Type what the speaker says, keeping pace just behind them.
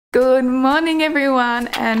Good morning everyone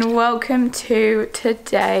and welcome to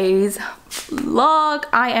today's vlog.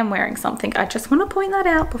 I am wearing something. I just want to point that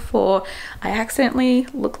out before I accidentally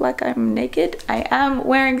look like I'm naked. I am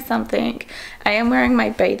wearing something. I am wearing my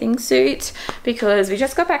bathing suit because we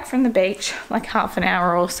just got back from the beach like half an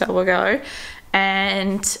hour or so ago.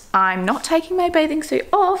 And I'm not taking my bathing suit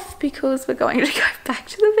off because we're going to go back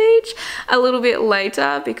to the beach a little bit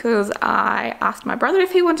later because I asked my brother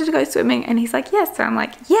if he wanted to go swimming and he's like yes. So I'm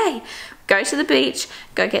like yay, go to the beach,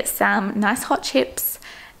 go get some nice hot chips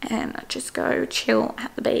and just go chill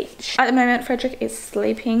at the beach. At the moment Frederick is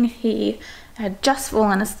sleeping. He had just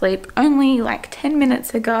fallen asleep only like 10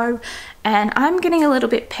 minutes ago and I'm getting a little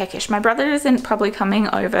bit peckish. My brother isn't probably coming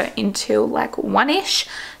over until like 1ish,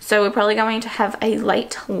 so we're probably going to have a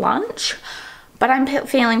late lunch, but I'm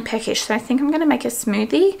feeling peckish, so I think I'm going to make a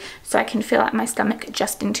smoothie so I can fill out my stomach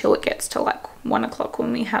just until it gets to like 1 o'clock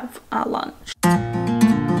when we have our lunch.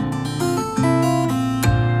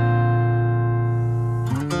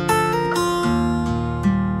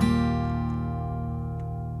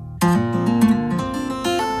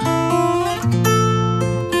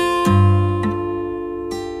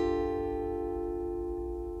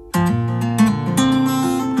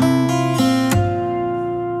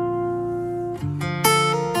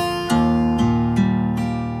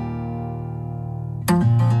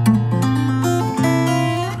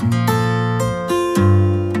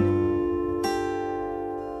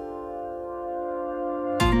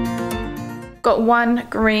 Got one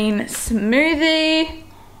green smoothie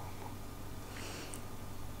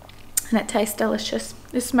and it tastes delicious.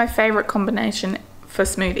 This is my favorite combination for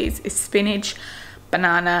smoothies, is spinach,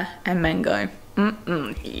 banana and mango.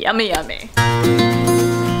 Yummy yummy.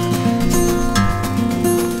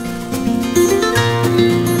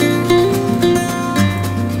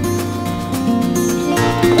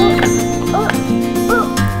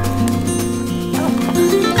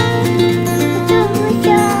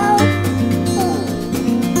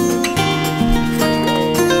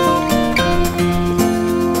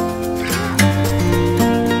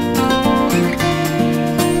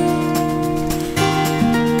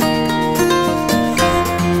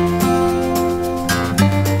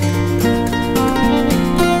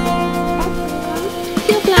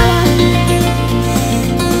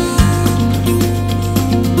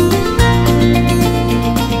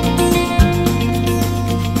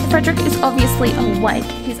 Frederick is obviously awake.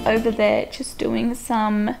 He's over there just doing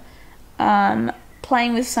some,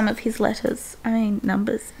 playing with some of his letters. I mean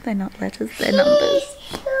numbers. They're not letters, they're numbers.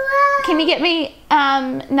 Can you get me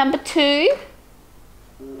number 2?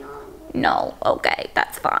 No, okay,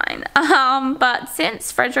 that's fine. But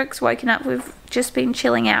since Frederick's woken up, we've just been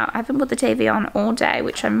chilling out. I haven't put the TV on all day,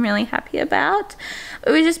 which I'm really happy about.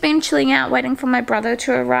 But we've just been chilling out, waiting for my brother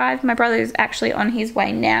to arrive. My brother is actually on his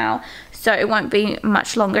way now, so it won't be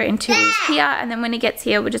much longer until he's here. And then when he gets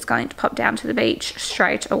here, we're just going to pop down to the beach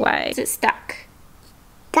straight away. Is it stuck?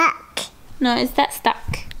 Stuck. No, is that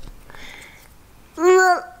stuck?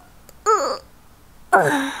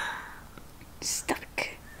 Stuck.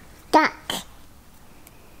 Duck.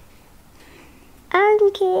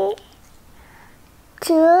 Okay.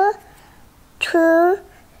 Two.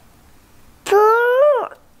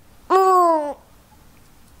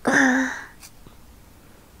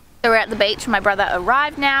 So we're at the beach. My brother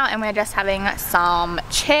arrived now and we're just having some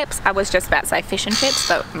chips. I was just about to say fish and chips,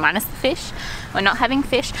 but minus the fish. We're not having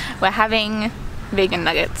fish. We're having vegan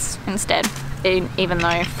nuggets instead, even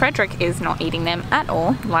though Frederick is not eating them at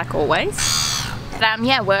all, like always. But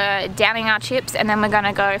yeah, we're downing our chips and then we're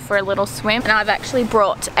gonna go for a little swim. And I've actually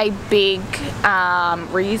brought a big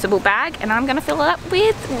reusable bag and I'm gonna fill it up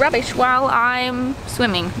with rubbish while I'm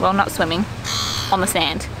swimming. Well, not swimming, on the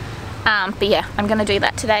sand. But yeah, I'm gonna do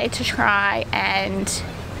that today to try and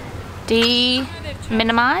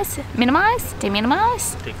de-minimize?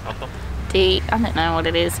 I don't know what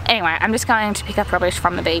it is. Anyway, I'm just going to pick up rubbish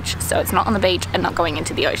from the beach so it's not on the beach and not going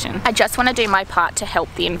into the ocean. I just want to do my part to help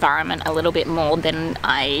the environment a little bit more than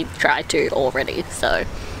I try to already. So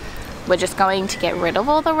we're just going to get rid of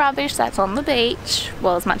all the rubbish that's on the beach,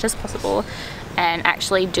 well, as much as possible, and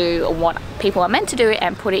actually do what people are meant to do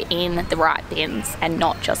and put it in the right bins and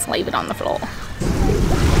not just leave it on the floor.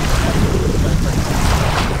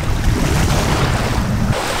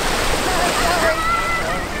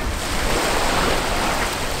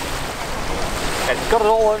 It's got it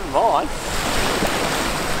all in mind.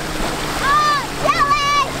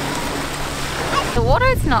 The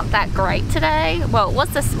water's not that great today. Well, it was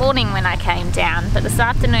this morning when I came down, but this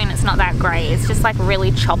afternoon it's not that great. It's just like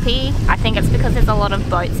really choppy. I think it's because there's a lot of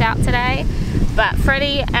boats out today. But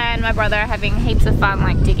Freddie and my brother are having heaps of fun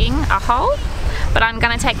like digging a hole. but I'm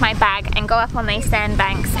gonna take my bag and go up on these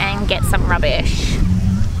sandbanks and get some rubbish.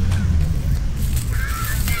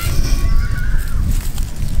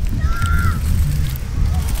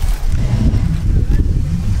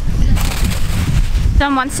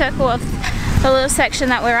 Done one circle of the little section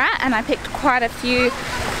that we're at, and I picked quite a few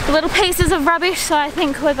little pieces of rubbish, so I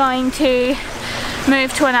think we're going to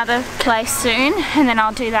move to another place soon, and then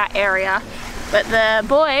I'll do that area. But the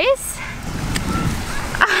boys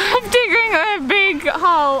are digging a big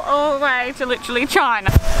hole all the way to literally China.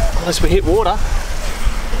 Unless we hit water.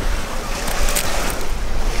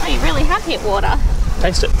 Oh, you really have hit water?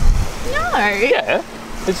 Taste it. No. Yeah.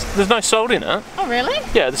 There's no salt in it. Oh really?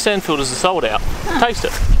 Yeah, the sand filters the salt out. Huh. Taste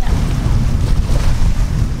it.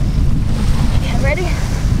 Okay, ready?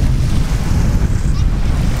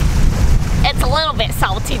 It's a little bit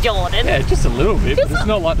salty, Jordan. Yeah, just a little bit, but it's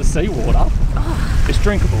not like the seawater. Oh. It's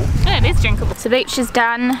drinkable. Yeah, it is drinkable. So beach is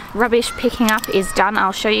done, rubbish picking up is done.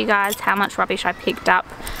 I'll show you guys how much rubbish I picked up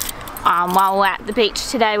while we're at the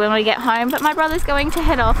beach today when we get home, but my brother's going to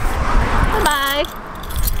head off. Bye-bye.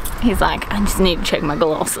 He's like, I just need to check my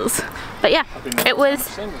glasses. But yeah, it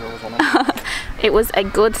was it was a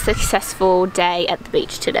good, successful day at the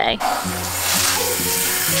beach today.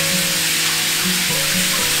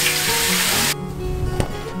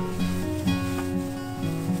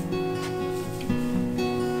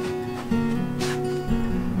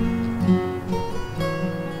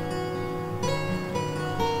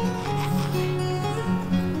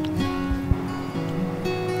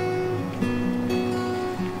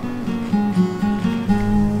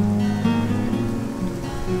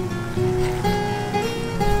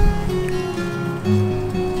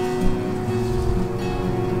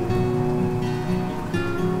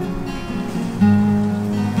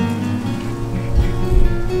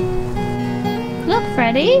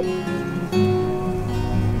 Ready?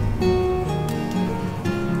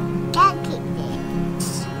 Can't keep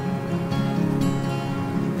this.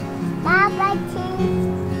 Bye-bye,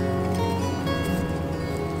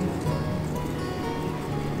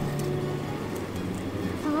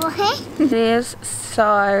 It is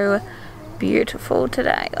so beautiful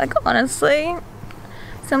today. Like honestly,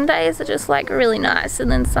 some days are just like really nice,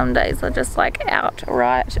 and then some days are just like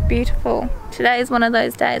outright beautiful. Today is one of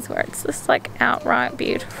those days where it's just like outright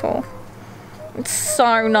beautiful. It's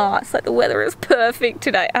so nice. Like the weather is perfect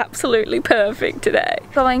today, absolutely perfect today.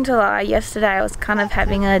 Going to lie, yesterday I was kind of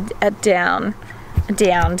having a down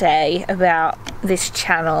day about this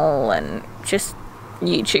channel and just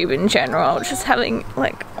YouTube in general. Just having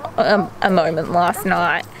like a moment last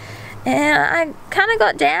night. And I kind of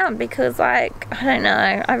got down because, like, I don't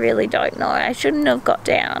know, I really don't know. I shouldn't have got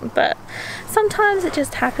down, but sometimes it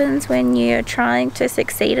just happens when you're trying to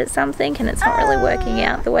succeed at something and it's not really working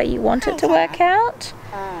out the way you want it to work out.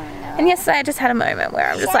 And yesterday I just had a moment where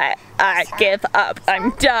I'm just like, I give up, I'm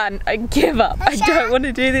done, I give up, I don't want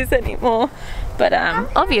to do this anymore. But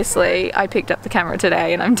obviously I picked up the camera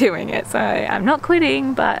today and I'm doing it, so I'm not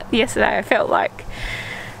quitting. But yesterday I felt like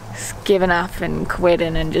giving up and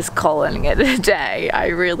quitting and just calling it a day. I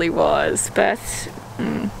really was, but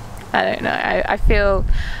I don't know. I feel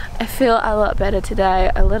a lot better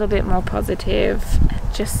today, a little bit more positive.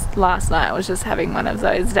 Just last night I was just having one of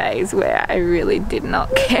those days where I really did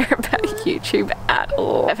not care about YouTube at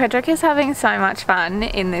all. Frederick is having so much fun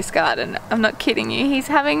in this garden. I'm not kidding you. He's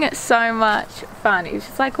having so much fun. He's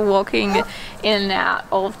just like walking in and out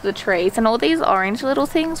of the trees, and all these orange little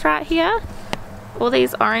things right here. All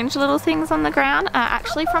these orange little things on the ground are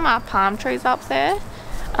actually from our palm trees up there.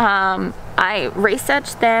 I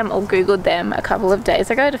researched them or googled them a couple of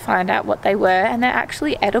days ago to find out what they were, and they're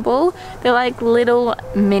actually edible. They're like little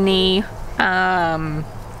mini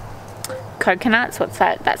coconuts. What's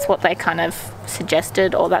that? That's what they kind of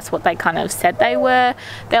suggested, or that's what they kind of said they were.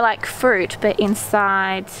 They're like fruit, but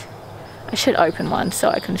inside, I should open one so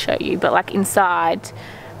I can show you, but like inside,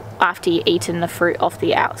 after you've eaten the fruit off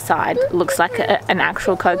the outside, looks like an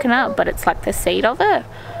actual coconut, but it's like the seed of it.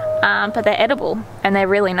 But they're edible and they're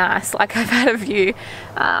really nice. Like I've had a few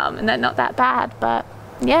and they're not that bad, but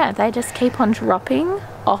yeah, they just keep on dropping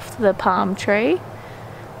off the palm tree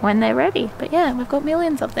when they're ready. But yeah, we've got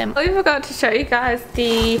millions of them. We forgot to show you guys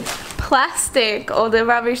the plastic or the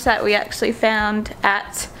rubbish that we actually found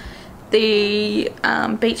at the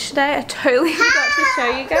beach today. I totally forgot to show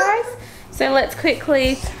you guys. So let's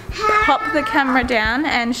quickly pop the camera down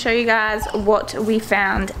and show you guys what we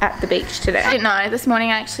found at the beach today. I didn't know, this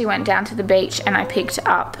morning I actually went down to the beach and I picked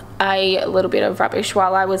up a little bit of rubbish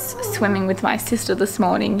while I was swimming with my sister this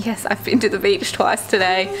morning. Yes, I've been to the beach twice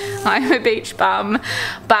today. I'm a beach bum.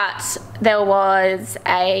 But there was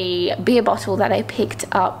a beer bottle that I picked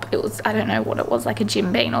up. It was, I don't know what it was, like a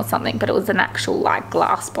Jim Beam or something, but it was an actual like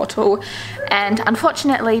glass bottle. And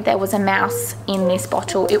unfortunately there was a mouse in this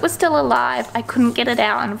bottle. It was still alive. I couldn't get it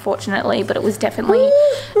out, unfortunately, but it was definitely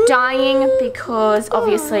dying because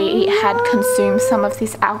obviously it had consumed some of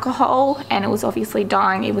this alcohol and it was obviously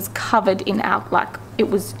dying. It was covered in alcohol, like it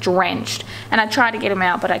was drenched, and I tried to get him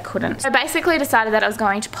out but I couldn't. So basically decided that I was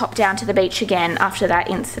going to pop down to the beach again after that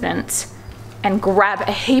incident and grab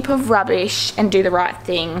a heap of rubbish and do the right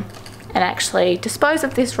thing and actually dispose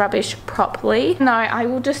of this rubbish properly. No, I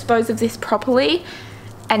will dispose of this properly,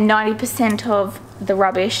 and 90% of the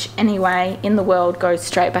rubbish anyway in the world goes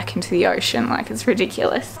straight back into the ocean. Like, it's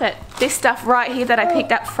ridiculous. But this stuff right here that I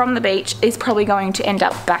picked up from the beach is probably going to end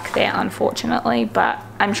up back there, unfortunately, but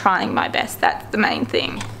I'm trying my best. That's the main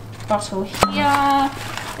thing. Bottle here.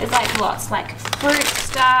 There's like lots, like fruit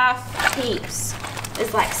stuff, heaps.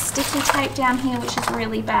 There's like sticky tape down here, which is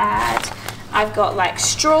really bad. I've got like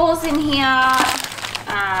straws in here,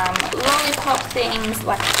 lollipop things,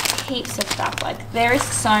 like heaps of stuff. Like, there is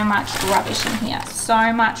so much rubbish in here,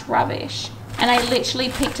 so much rubbish. And I literally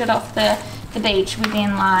picked it off the beach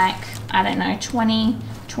within like, I don't know,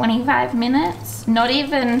 25 minutes. Not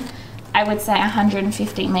even, I would say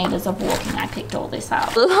 150 meters of walking, I picked all this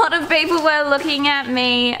up. A lot of people were looking at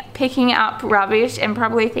me picking up rubbish and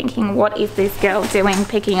probably thinking, what is this girl doing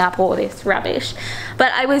picking up all this rubbish?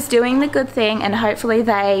 But I was doing the good thing, and hopefully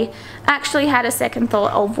they actually had a second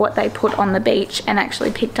thought of what they put on the beach and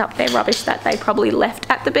actually picked up their rubbish that they probably left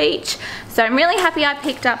at the beach. So I'm really happy I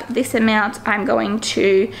picked up this amount. I'm going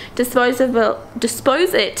to dispose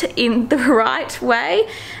it in the right way,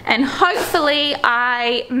 and hopefully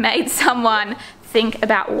I made someone think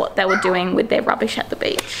about what they were doing with their rubbish at the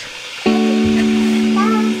beach.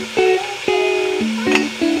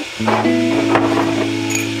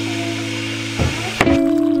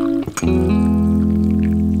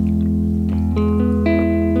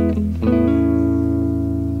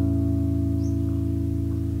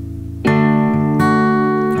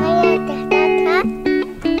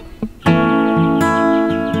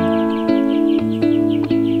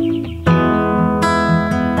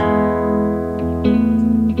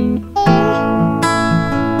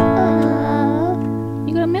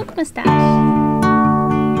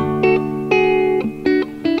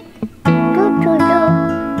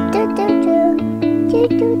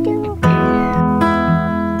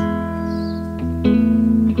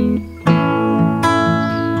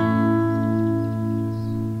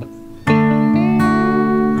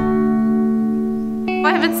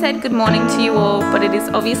 Said good morning to you all, but it is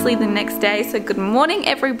obviously the next day, so good morning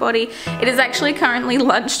everybody. It is actually currently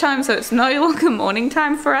lunchtime, so it's no longer morning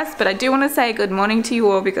time for us, but I do want to say good morning to you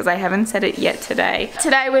all because I haven't said it yet today.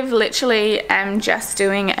 Today we've literally just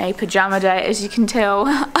doing a pajama day. As you can tell,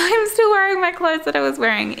 I'm still wearing my clothes that I was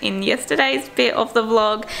wearing in yesterday's bit of the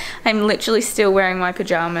vlog. I'm literally still wearing my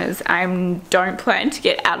pajamas. I don't plan to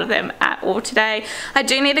get out of them at all today. I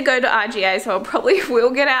do need to go to RGA, so I probably will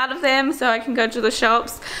get out of them so I can go to the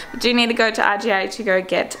shops. I do need to go to RGA to go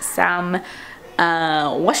get some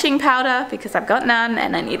washing powder because I've got none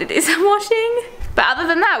and I need to do some washing. But other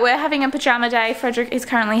than that, we're having a pajama day. Frederick is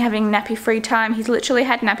currently having nappy free time. He's literally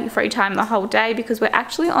had nappy free time the whole day because we're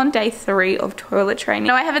actually on day 3 of toilet training.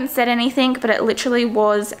 No, I haven't said anything, but it literally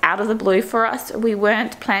was out of the blue for us. We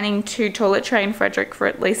weren't planning to toilet train Frederick for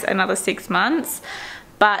at least another 6 months,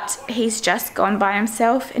 but he's just gone by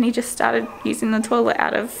himself and he just started using the toilet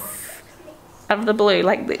out of the blue.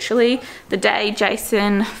 Like, literally the day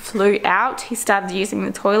Jason flew out, he started using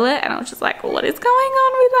the toilet, and I was just like, what is going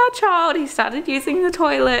on with our child? He started using the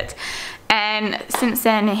toilet, and since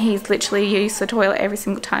then he's literally used the toilet every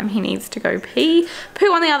single time he needs to go pee.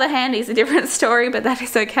 Poo, on the other hand, is a different story, but that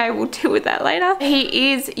is okay, we'll deal with that later.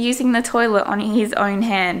 He is using the toilet on his own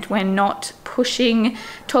hand. We're not pushing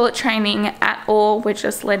toilet training at all, we're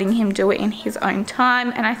just letting him do it in his own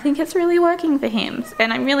time, and I think it's really working for him,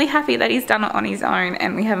 and I'm really happy that he's done it on his own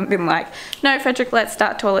and we haven't been like, no Frederick, let's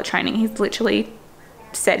start toilet training. He's literally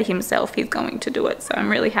said himself he's going to do it, so I'm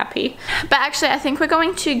really happy. But actually I think we're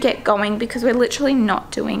going to get going because we're literally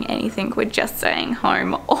not doing anything. We're just staying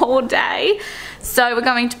home all day, so we're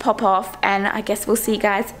going to pop off, and I guess we'll see you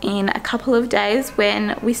guys in a couple of days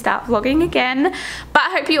when we start vlogging again. But I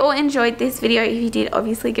hope you all enjoyed this video. If you did,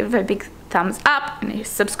 obviously give it a big thumbs up and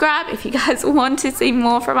subscribe if you guys want to see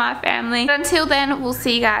more from our family. But until then, we'll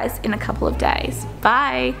see you guys in a couple of days.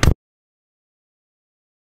 Bye.